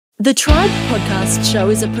The Tribe podcast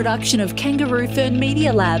show is a production of Kangaroo Fern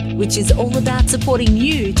Media Lab, which is all about supporting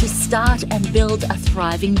you to start and build a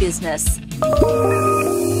thriving business.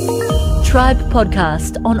 Tribe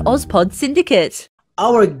podcast on AusPod Syndicate.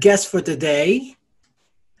 Our guest for today,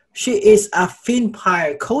 she is a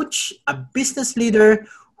Fempire coach, a business leader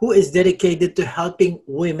who is dedicated to helping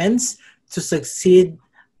women to succeed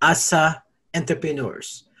as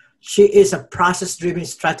entrepreneurs. She is a process-driven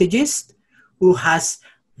strategist who has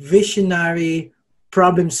visionary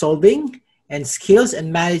problem solving and skills and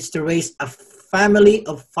managed to raise a family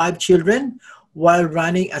of 5 children while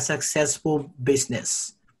running a successful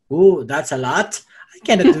business. Ooh, that's a lot. I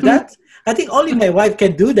cannot do that. I think only my wife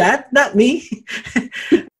can do that, not me.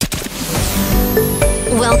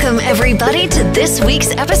 Welcome, everybody, to this week's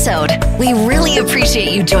episode. We really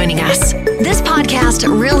appreciate you joining us. This podcast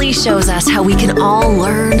really shows us how we can all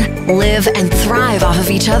learn, live, and thrive off of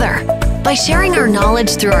each other. By sharing our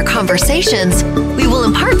knowledge through our conversations, we will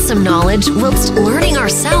impart some knowledge whilst learning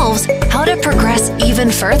ourselves how to progress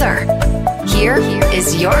even further. Here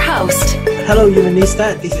is your host. Hello,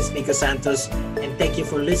 Humanista. This is Nico Santos, and thank you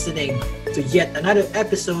for listening to yet another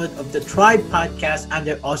episode of the Tribe podcast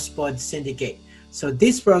under AusPod Syndicate. So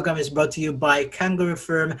this program is brought to you by Kangaroo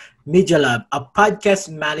Firm Media Lab, a podcast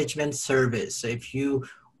management service. So if you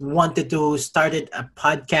wanted to start a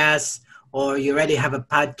podcast or you already have a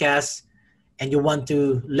podcast and you want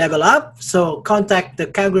to level up, so contact the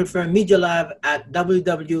Kangaroo Firm Media Lab at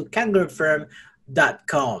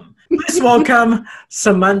www.kangaroofirm.com. Please welcome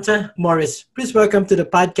Samantha Morris. Please welcome to the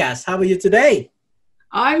podcast. How are you today?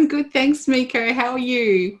 I'm good. Thanks, Miko. How are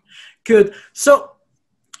you? Good. So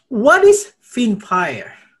what is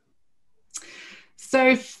Fempire?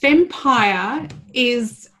 So Fempire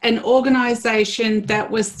is an organisation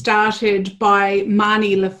that was started by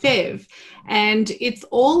Marnie LeFevre, and it's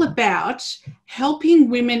all about helping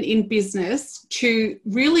women in business to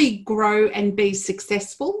really grow and be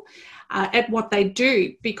successful at what they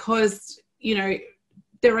do, because, you know,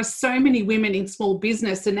 there are so many women in small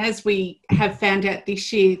business, and as we have found out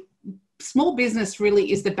this year, small business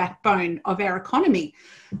really is the backbone of our economy.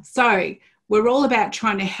 So we're all about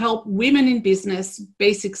trying to help women in business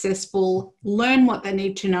be successful, learn what they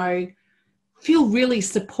need to know, feel really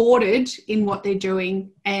supported in what they're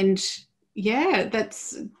doing. And yeah,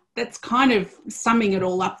 that's kind of summing it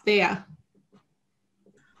all up there.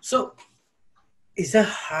 So is it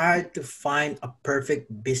hard to find a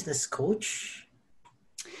perfect business coach?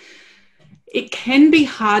 It can be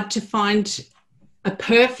hard to find a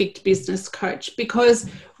perfect business coach, because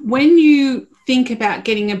when you think about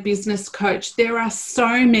getting a business coach, there are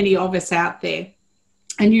so many of us out there,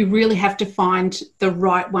 and you really have to find the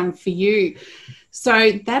right one for you.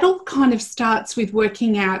 So that all kind of starts with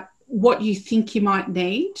working out what you think you might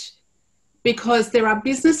need, because there are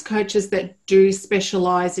business coaches that do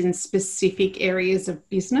specialize in specific areas of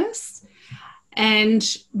business. And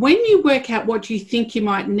when you work out what you think you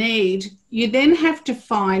might need, you then have to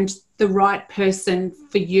find the right person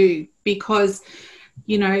for you, because,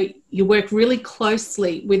 you know, you work really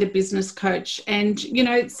closely with a business coach, and, you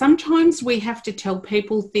know, sometimes we have to tell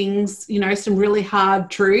people things, you know, some really hard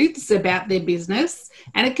truths about their business,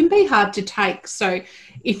 and it can be hard to take. So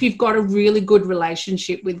if you've got a really good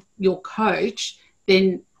relationship with your coach,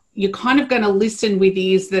 then you're kind of going to listen with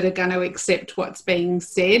ears that are going to accept what's being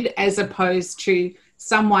said, as opposed to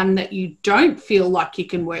someone that you don't feel like you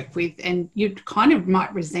can work with, and you kind of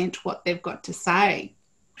might resent what they've got to say.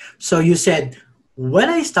 So you said, when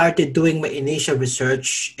I started doing my initial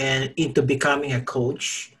research and into becoming a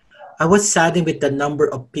coach, I was saddened with the number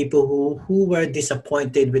of people who were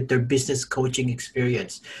disappointed with their business coaching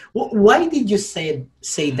experience. Why did you say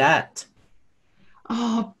that?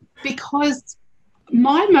 Oh, because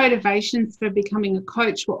my motivations for becoming a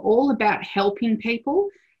coach were all about helping people.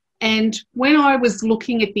 And when I was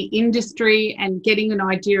looking at the industry and getting an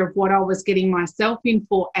idea of what I was getting myself in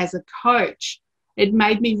for as a coach, it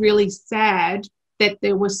made me really sad that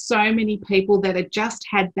there were so many people that had just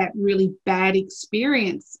had that really bad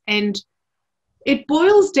experience. And it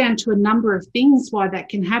boils down to a number of things why that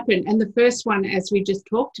can happen. And the first one, as we just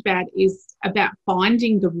talked about, is about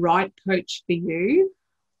finding the right coach for you.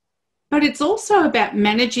 But it's also about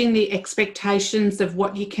managing the expectations of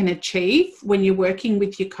what you can achieve when you're working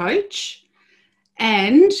with your coach.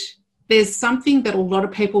 And there's something that a lot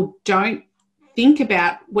of people don't think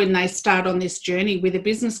about when they start on this journey with a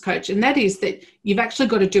business coach, and that is that you've actually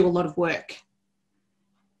got to do a lot of work.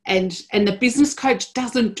 And the business coach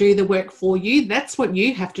doesn't do the work for you. That's what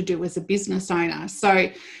you have to do as a business owner. So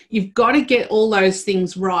you've got to get all those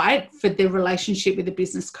things right for the relationship with the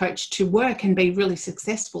business coach to work and be really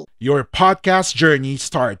successful. Your podcast journey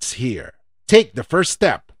starts here. Take the first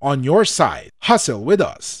step on your side. Hustle with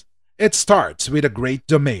us. It starts with a great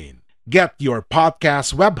domain. Get your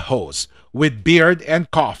podcast web host with Beard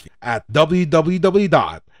and Coffee at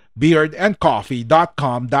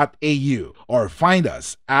www.beardandcoffee.com.au or find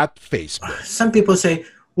us at Facebook. Some people say,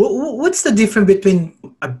 what's the difference between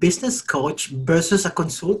a business coach versus a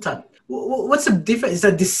consultant? What's the difference? Is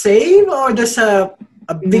that the same or there's a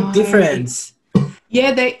big difference?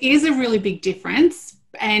 Yeah, there is a really big difference.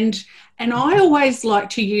 And I always like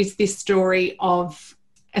to use this story of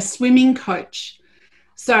a swimming coach.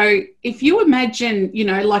 So if you imagine,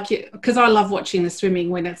 because I love watching the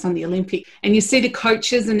swimming when it's on the Olympic, and you see the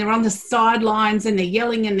coaches and they're on the sidelines and they're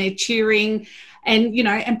yelling and they're cheering. And,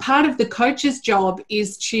 and part of the coach's job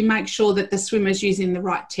is to make sure that the swimmer's using the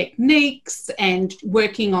right techniques and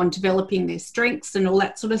working on developing their strengths and all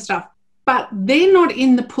that sort of stuff. But they're not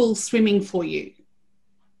in the pool swimming for you.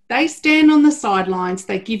 They stand on the sidelines,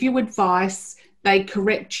 they give you advice, they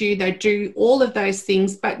correct you, they do all of those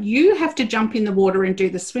things, but you have to jump in the water and do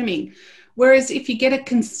the swimming. Whereas if you get a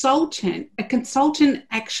consultant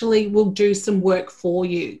actually will do some work for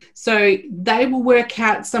you. So they will work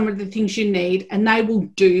out some of the things you need and they will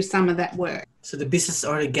do some of that work. So the business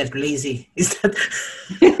owner get lazy. Is that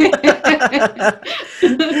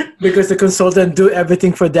because the consultant do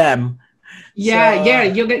everything for them? Yeah,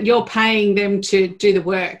 you're paying them to do the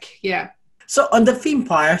work. Yeah. So on the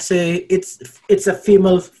Fempire, say it's a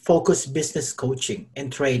female-focused business coaching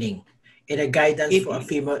and training and a guidance for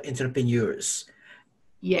female entrepreneurs.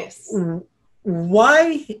 Yes.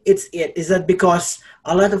 Why it's it? Is that because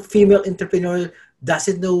a lot of female entrepreneurs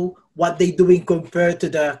doesn't know what they're doing compared to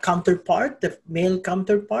the counterpart, the male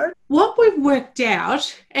counterpart? What we've worked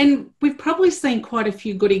out, and we've probably seen quite a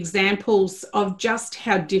few good examples of just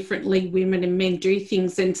how differently women and men do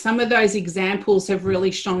things. And some of those examples have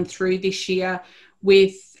really shone through this year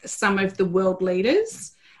with some of the world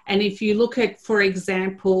leaders. And if you look at, for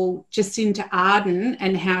example, Jacinda Ardern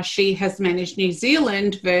and how she has managed New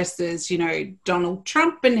Zealand versus, Donald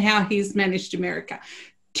Trump and how he's managed America,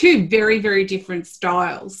 two very, very different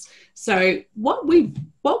styles. So what we've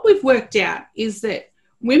worked out is that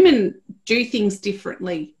women do things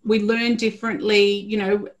differently. We learn differently.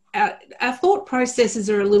 Our thought processes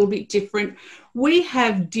are a little bit different. We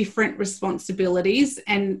have different responsibilities,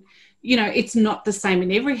 and it's not the same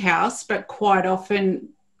in every house, but quite often,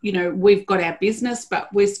 we've got our business,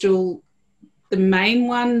 but we're still the main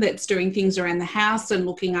one that's doing things around the house and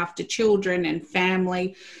looking after children and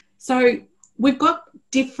family. So we've got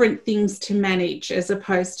different things to manage as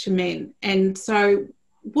opposed to men. And so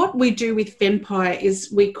what we do with Fempire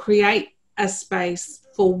is we create a space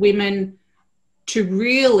for women to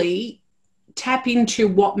really tap into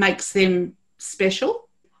what makes them special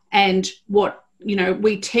and what,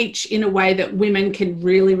 we teach in a way that women can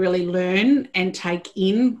really, really learn and take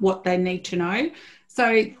in what they need to know.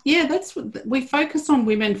 So, yeah, that's what we focus on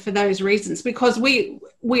women for those reasons, because we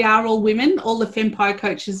are all women. All the Fempire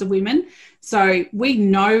coaches are women. So we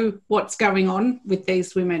know what's going on with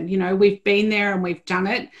these women. We've been there and we've done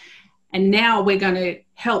it. And now we're going to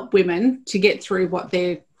help women to get through what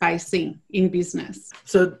they're facing in business.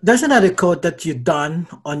 So there's another quote that you've done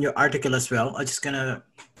on your article as well. I'm just going to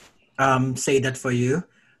say that for you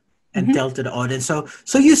and tell to the audience.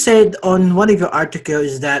 So you said on one of your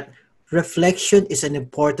articles that reflection is an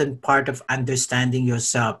important part of understanding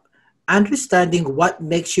yourself, understanding what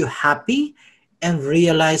makes you happy and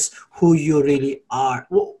realize who you really are.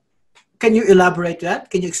 Well, can you elaborate that?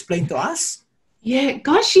 Can you explain to us? Yeah,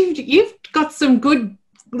 gosh, you've got some good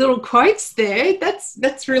little quotes there.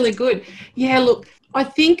 That's really good. Yeah, look, I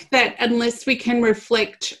think that unless we can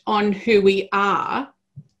reflect on who we are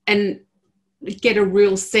and get a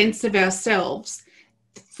real sense of ourselves,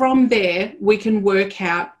 from there we can work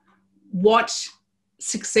out what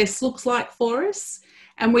success looks like for us,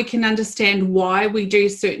 and we can understand why we do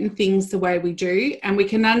certain things the way we do, and we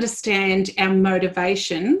can understand our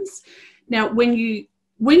motivations. Now, when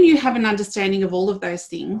you have an understanding of all of those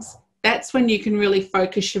things, that's when you can really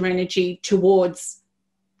focus your energy towards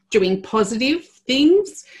doing positive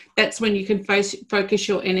things. That's when you can focus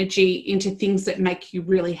your energy into things that make you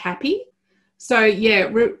really happy. So,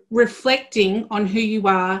 yeah, reflecting on who you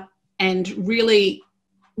are, and really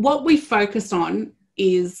what we focus on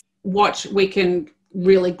is what we can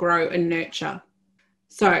really grow and nurture.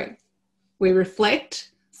 So we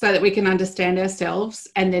reflect so that we can understand ourselves,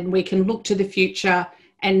 and then we can look to the future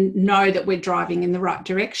and know that we're driving in the right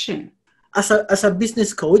direction. As a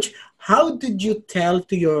business coach, how did you tell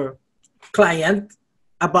to your client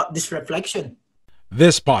about this reflection?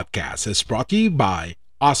 This podcast is brought to you by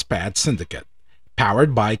AusPod Syndicate,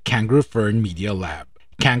 powered by Kangaroo Fern Media Lab.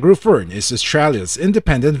 Kangaroo Fern is Australia's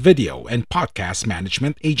independent video and podcast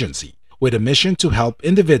management agency with a mission to help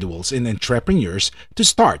individuals and entrepreneurs to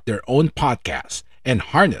start their own podcasts and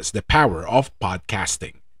harness the power of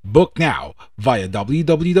podcasting. Book now via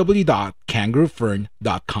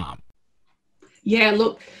www.kangaroofern.com. Yeah,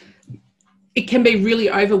 look, it can be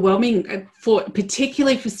really overwhelming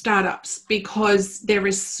particularly for startups, because there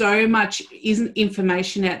is so much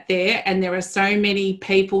information out there, and there are so many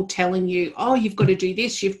people telling you, oh, you've got to do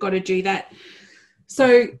this, you've got to do that.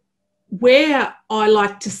 So where I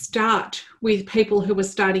like to start with people who are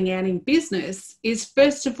starting out in business is,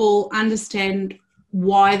 first of all, understand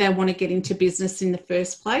why they want to get into business in the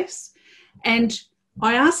first place. And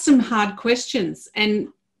I ask some hard questions, and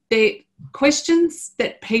they're questions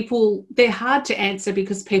that they're hard to answer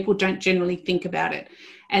because people don't generally think about it.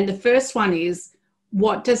 And the first one is,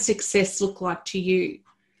 what does success look like to you?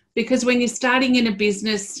 Because when you're starting in a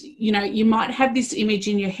business, you might have this image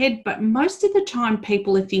in your head, but most of the time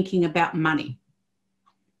people are thinking about money.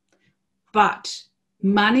 But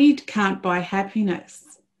money can't buy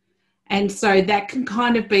happiness. And so that can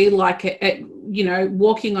kind of be like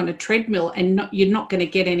walking on a treadmill, and you're not going to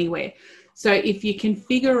get anywhere. So if you can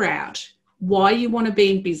figure out why you want to be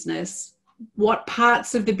in business, what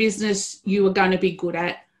parts of the business you are going to be good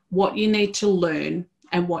at, what you need to learn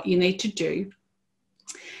and what you need to do,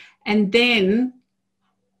 and then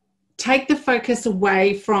take the focus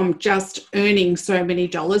away from just earning so many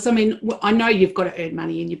dollars. I mean, I know you've got to earn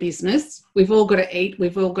money in your business. We've all got to eat.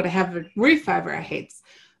 We've all got to have a roof over our heads.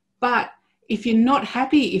 But if you're not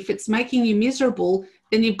happy, if it's making you miserable,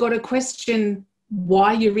 then you've got to question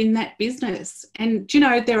why you're in that business. And,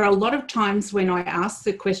 there are a lot of times when I ask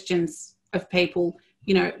the questions of people,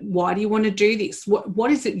 why do you want to do this?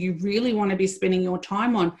 What is it you really want to be spending your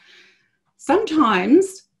time on?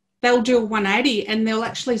 Sometimes they'll do a 180 and they'll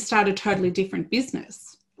actually start a totally different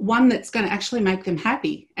business, one that's going to actually make them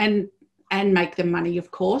happy and make them money,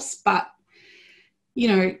 of course. But,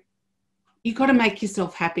 you've got to make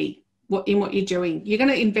yourself happy in what you're doing. You're going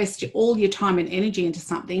to invest all your time and energy into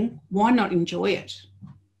something. Why not enjoy it?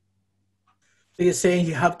 So you're saying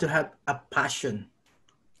you have to have a passion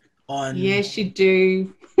on... Yes, you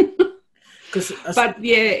do. But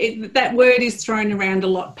yeah, that word is thrown around a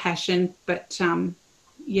lot, passion. But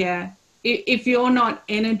if you're not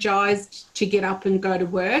energized to get up and go to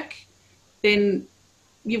work, then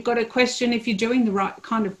you've got to question if you're doing the right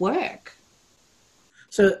kind of work.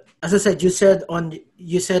 So, as I said, you said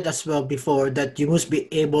as well before that you must be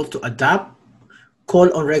able to adapt,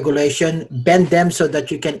 call on regulation, bend them so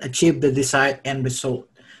that you can achieve the desired end result.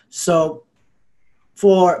 So,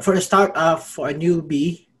 for a startup, for a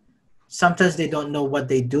newbie, sometimes they don't know what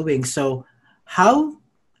they're doing. So, how,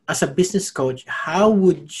 as a business coach, how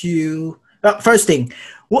would you? First thing,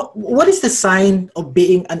 what is the sign of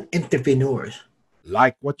being an entrepreneur?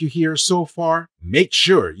 Like what you hear so far? Make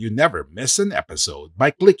sure you never miss an episode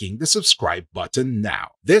by clicking the subscribe button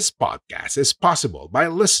now. This podcast is possible by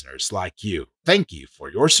listeners like you. Thank you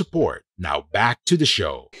for your support. Now back to the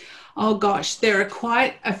show. Oh gosh, there are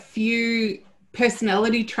quite a few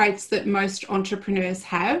personality traits that most entrepreneurs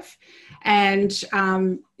have. And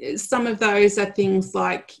some of those are things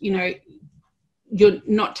like, you're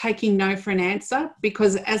not taking no for an answer,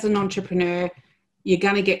 because as an entrepreneur, you're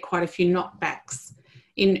going to get quite a few knockbacks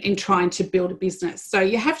in trying to build a business. So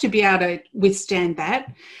you have to be able to withstand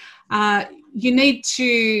that. You need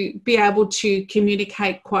to be able to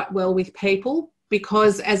communicate quite well with people,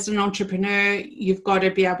 because as an entrepreneur, you've got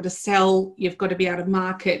to be able to sell, you've got to be able to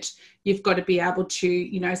market, you've got to be able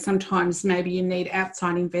to, sometimes maybe you need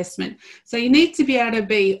outside investment. So you need to be able to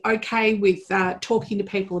be okay with talking to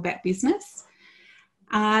people about business.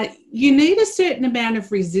 You need a certain amount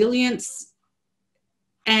of resilience,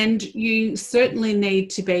 and you certainly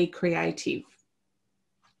need to be creative.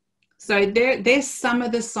 So there's some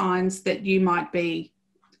of the signs that you might be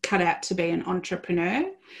cut out to be an entrepreneur.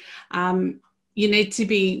 You need to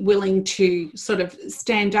be willing to sort of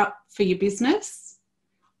stand up for your business,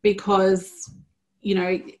 because,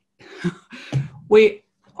 we're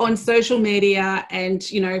on social media and,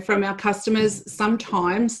 from our customers,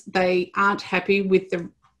 sometimes they aren't happy with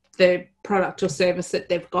the product or service that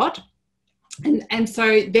they've got. And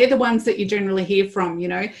so they're the ones that you generally hear from,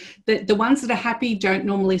 the ones that are happy don't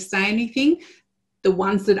normally say anything. The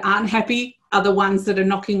ones that aren't happy are the ones that are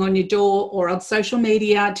knocking on your door or on social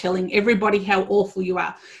media telling everybody how awful you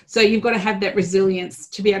are. So you've got to have that resilience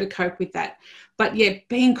to be able to cope with that. But yeah,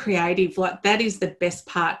 being creative, like that is the best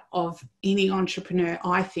part of any entrepreneur,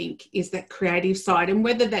 I think, is that creative side. And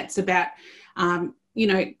whether that's about,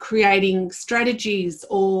 creating strategies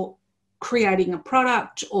or creating a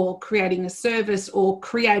product or creating a service or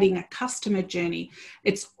creating a customer journey,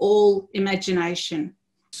 it's all imagination.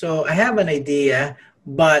 So I have an idea,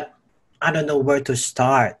 but I don't know where to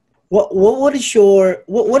start. What is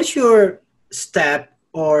your step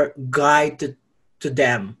or guide to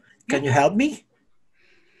them? Can you help me?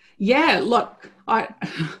 Yeah, look,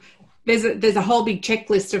 there's a whole big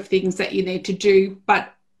checklist of things that you need to do,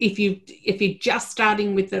 but if you're just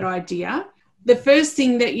starting with that idea, the first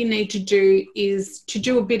thing that you need to do is to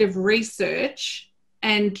do a bit of research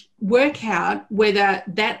and work out whether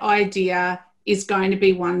that idea is going to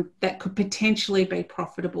be one that could potentially be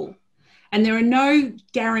profitable. And there are no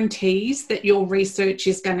guarantees that your research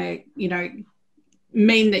is going to,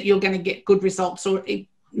 mean that you're going to get good results or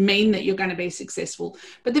mean that you're going to be successful.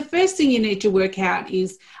 But the first thing you need to work out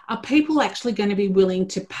is, are people actually going to be willing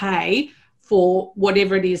to pay for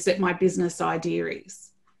whatever it is that my business idea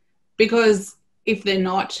is? Because if they're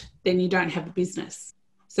not, then you don't have a business.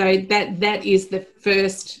 So that is the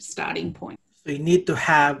first starting point. So you need to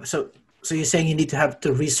have, so you're saying you need to have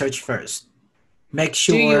to research first. Make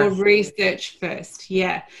sure. Do your research first.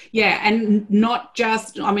 Yeah. And not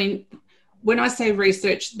just, when I say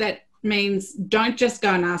research, that means don't just go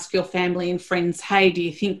and ask your family and friends, hey, do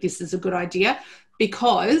you think this is a good idea?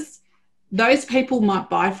 Because those people might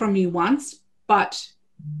buy from you once, but,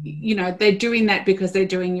 they're doing that because they're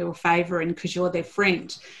doing you a favor and because you're their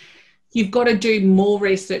friend. You've got to do more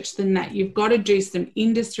research than that. You've got to do some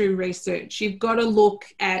industry research. You've got to look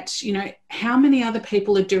at, how many other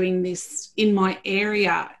people are doing this in my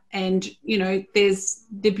area. And, there's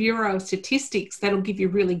the Bureau of Statistics that'll give you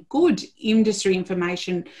really good industry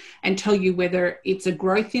information and tell you whether it's a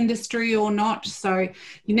growth industry or not. So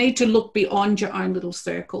you need to look beyond your own little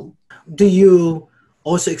circle. Do you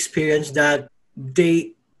also experience that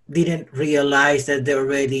they didn't realize that they're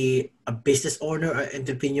already a business owner or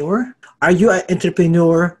entrepreneur? Are you an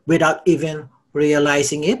entrepreneur without even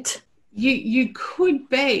realizing it? You could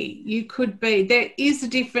be. There is a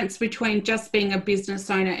difference between just being a business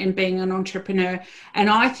owner and being an entrepreneur. And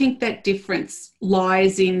I think that difference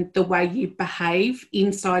lies in the way you behave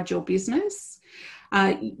inside your business.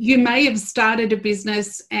 You may have started a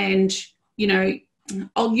business and,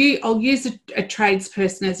 I'll use a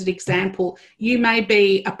tradesperson as an example. You may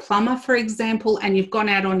be a plumber, for example, and you've gone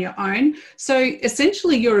out on your own. So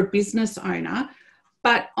essentially you're a business owner,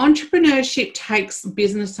 but entrepreneurship takes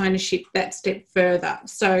business ownership that step further.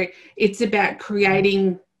 So it's about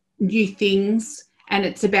creating new things, and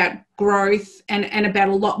it's about growth and about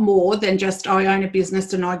a lot more than just I own a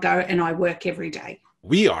business and I go and I work every day.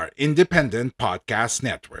 We are Independent Podcast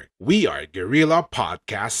Network. We are Guerrilla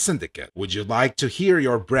Podcast Syndicate. Would you like to hear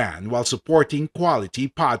your brand while supporting quality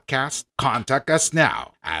podcasts? Contact us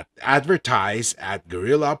now at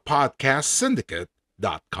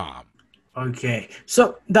advertise@guerrillapodcastsyndicate.com. Okay.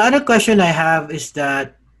 So the other question I have is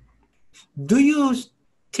that, do you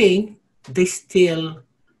think there's still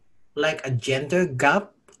like a gender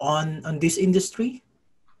gap on this industry?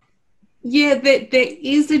 Yeah, there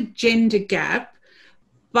is a gender gap,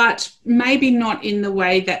 but maybe not in the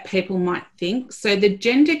way that people might think. So the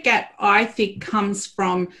gender gap, I think, comes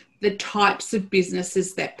from the types of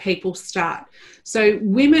businesses that people start. So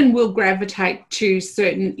women will gravitate to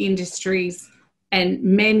certain industries and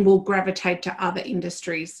men will gravitate to other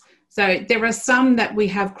industries. So there are some that we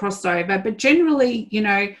have crossover, but generally,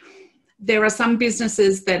 there are some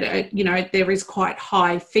businesses that are, there is quite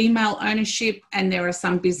high female ownership, and there are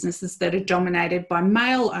some businesses that are dominated by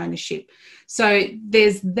male ownership. So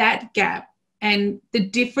there's that gap, and the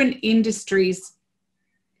different industries,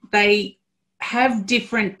 they have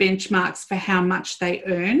different benchmarks for how much they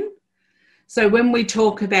earn. So when we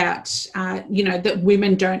talk about, that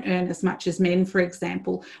women don't earn as much as men, for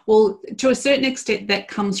example, well, to a certain extent, that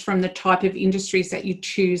comes from the type of industries that you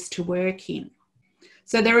choose to work in.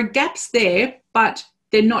 So there are gaps there, but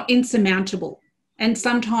they're not insurmountable. And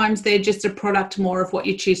sometimes they're just a product more of what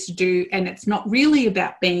you choose to do. And it's not really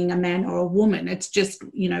about being a man or a woman. It's just,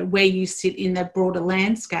 where you sit in the broader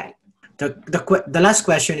landscape. The last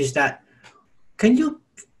question is that, can you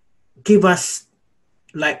give us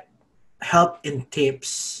help and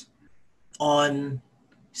tips on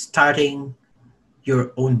starting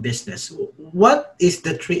your own business? What is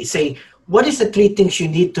the three things you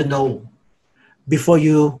need to know before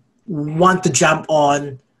you want to jump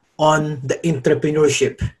on the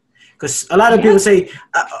entrepreneurship? Because a lot of people say,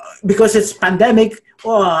 because it's pandemic,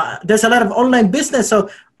 there's a lot of online business. So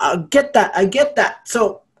I get that.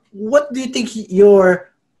 So what do you think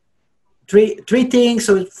your three things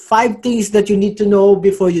or 5 things that you need to know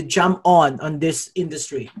before you jump on this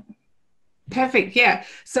industry? Perfect. Yeah.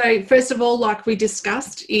 So first of all, like we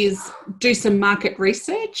discussed, is do some market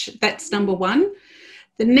research. That's number one.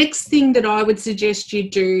 The next thing that I would suggest you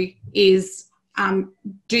do is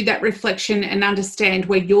do that reflection and understand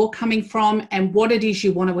where you're coming from and what it is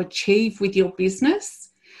you want to achieve with your business.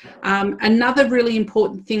 Another really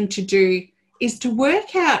important thing to do is to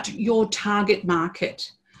work out your target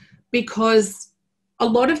market, because a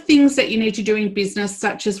lot of things that you need to do in business,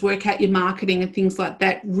 such as work out your marketing and things like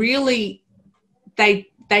that, really they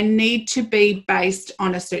need to be based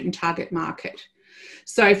on a certain target market.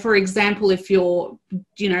 So, for example, if you're,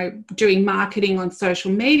 doing marketing on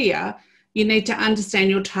social media, you need to understand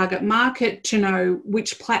your target market to know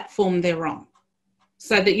which platform they're on,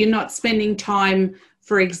 so that you're not spending time,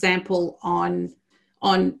 for example, on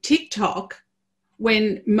TikTok,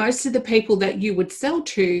 when most of the people that you would sell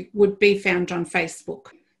to would be found on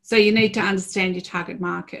Facebook. So you need to understand your target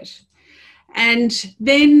market. And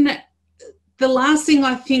then the last thing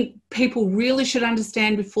I think people really should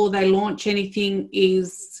understand before they launch anything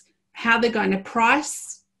is how they're going to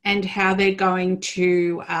price and how they're going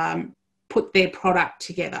to put their product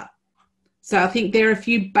together. So I think there are a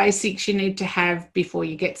few basics you need to have before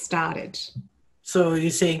you get started. So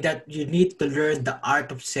you're saying that you need to learn the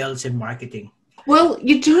art of sales and marketing. Well,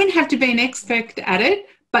 you don't have to be an expert at it,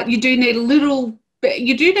 but you do need a little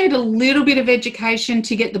bit of education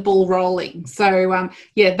to get the ball rolling. So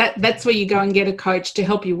that's where you go and get a coach to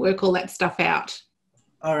help you work all that stuff out.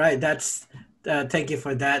 All right, that's thank you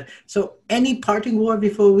for that. So any parting word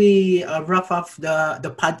before we wrap up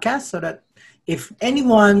the podcast, so that if any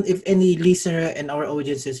listener and our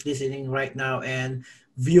audience is listening right now and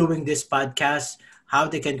viewing this podcast, how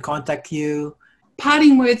they can contact you?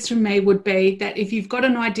 Parting words from me would be that if you've got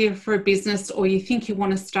an idea for a business or you think you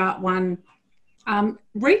want to start one,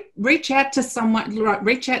 reach out to someone,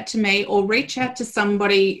 reach out to me, or reach out to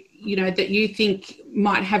somebody, that you think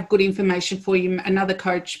might have good information for you, another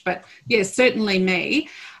coach, but yes, certainly me,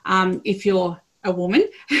 if you're a woman.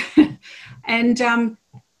 And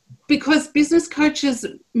because business coaches,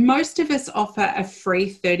 most of us offer a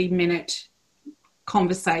free 30-minute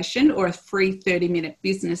conversation or a free 30-minute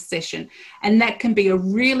business session, and that can be a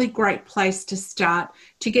really great place to start,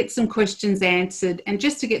 to get some questions answered and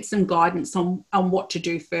just to get some guidance on what to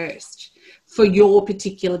do first for your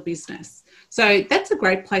particular business. So that's a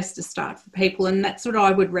great place to start for people, and that's what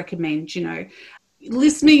I would recommend.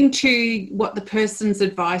 Listening to what the person's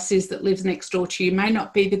advice is that lives next door to you may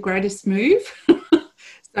not be the greatest move.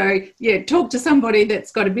 So, talk to somebody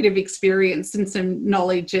that's got a bit of experience and some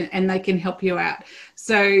knowledge, and they can help you out.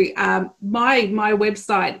 So my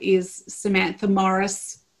website is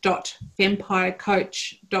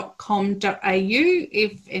samanthamorris.fempirecoach.com.au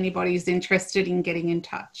if anybody's interested in getting in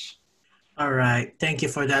touch. All right. Thank you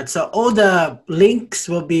for that. So all the links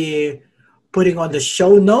will be putting on the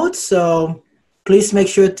show notes. So please make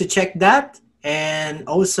sure to check that. And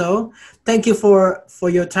also, thank you for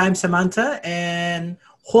your time, Samantha, and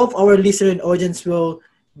hope our listener and audience will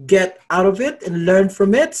get out of it and learn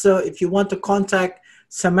from it. So if you want to contact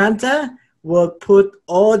Samantha, we'll put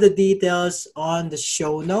all the details on the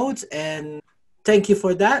show notes. And thank you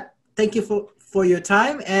for that. Thank you for your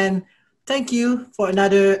time. And thank you for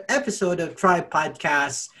another episode of Tribe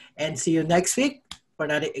Podcast. And see you next week for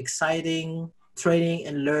another exciting training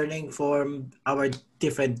and learning from our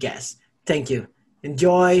different guests. Thank you.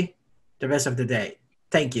 Enjoy the rest of the day.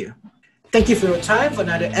 Thank you. Thank you for your time for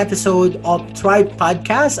another episode of Tribe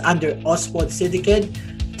Podcast under AusPod Syndicate.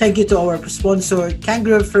 Thank you to our sponsor,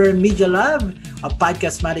 Kangaroo Firm Media Lab, a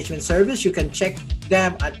podcast management service. You can check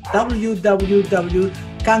them at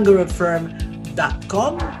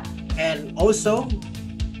www.kangaroofirm.com. And also,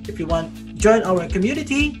 if you want to join our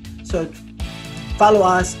community, so follow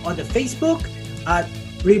us on the Facebook at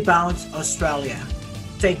Rebounds Australia.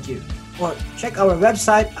 Thank you. Or check our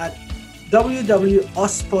website at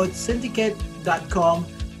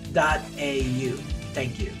www.auspodsyndicate.com.au.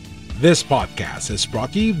 Thank you. This podcast is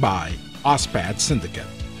brought to you by AusPod Syndicate,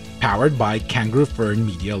 powered by Kangaroo Fern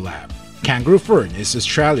Media Lab. Kangaroo Fern is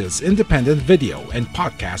Australia's independent video and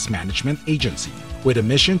podcast management agency with a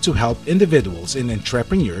mission to help individuals and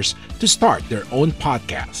entrepreneurs to start their own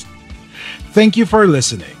podcast. Thank you for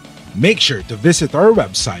listening. Make sure to visit our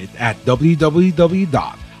website at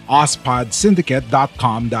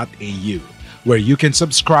www.auspodsyndicate.com.au, where you can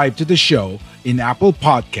subscribe to the show in Apple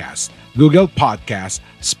Podcasts, Google Podcasts,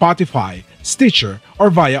 Spotify, Stitcher, or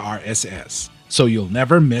via RSS, so you'll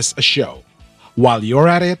never miss a show. While you're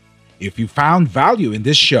at it, if you found value in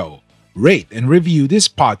this show, rate and review this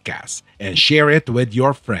podcast and share it with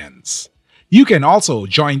your friends. You can also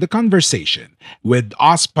join the conversation with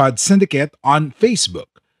AusPod Syndicate on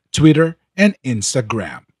Facebook, Twitter, and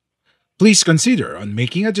Instagram. Please consider on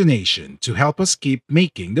making a donation to help us keep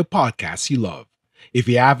making the podcast you love. If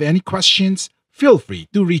you have any questions, feel free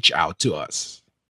to reach out to us.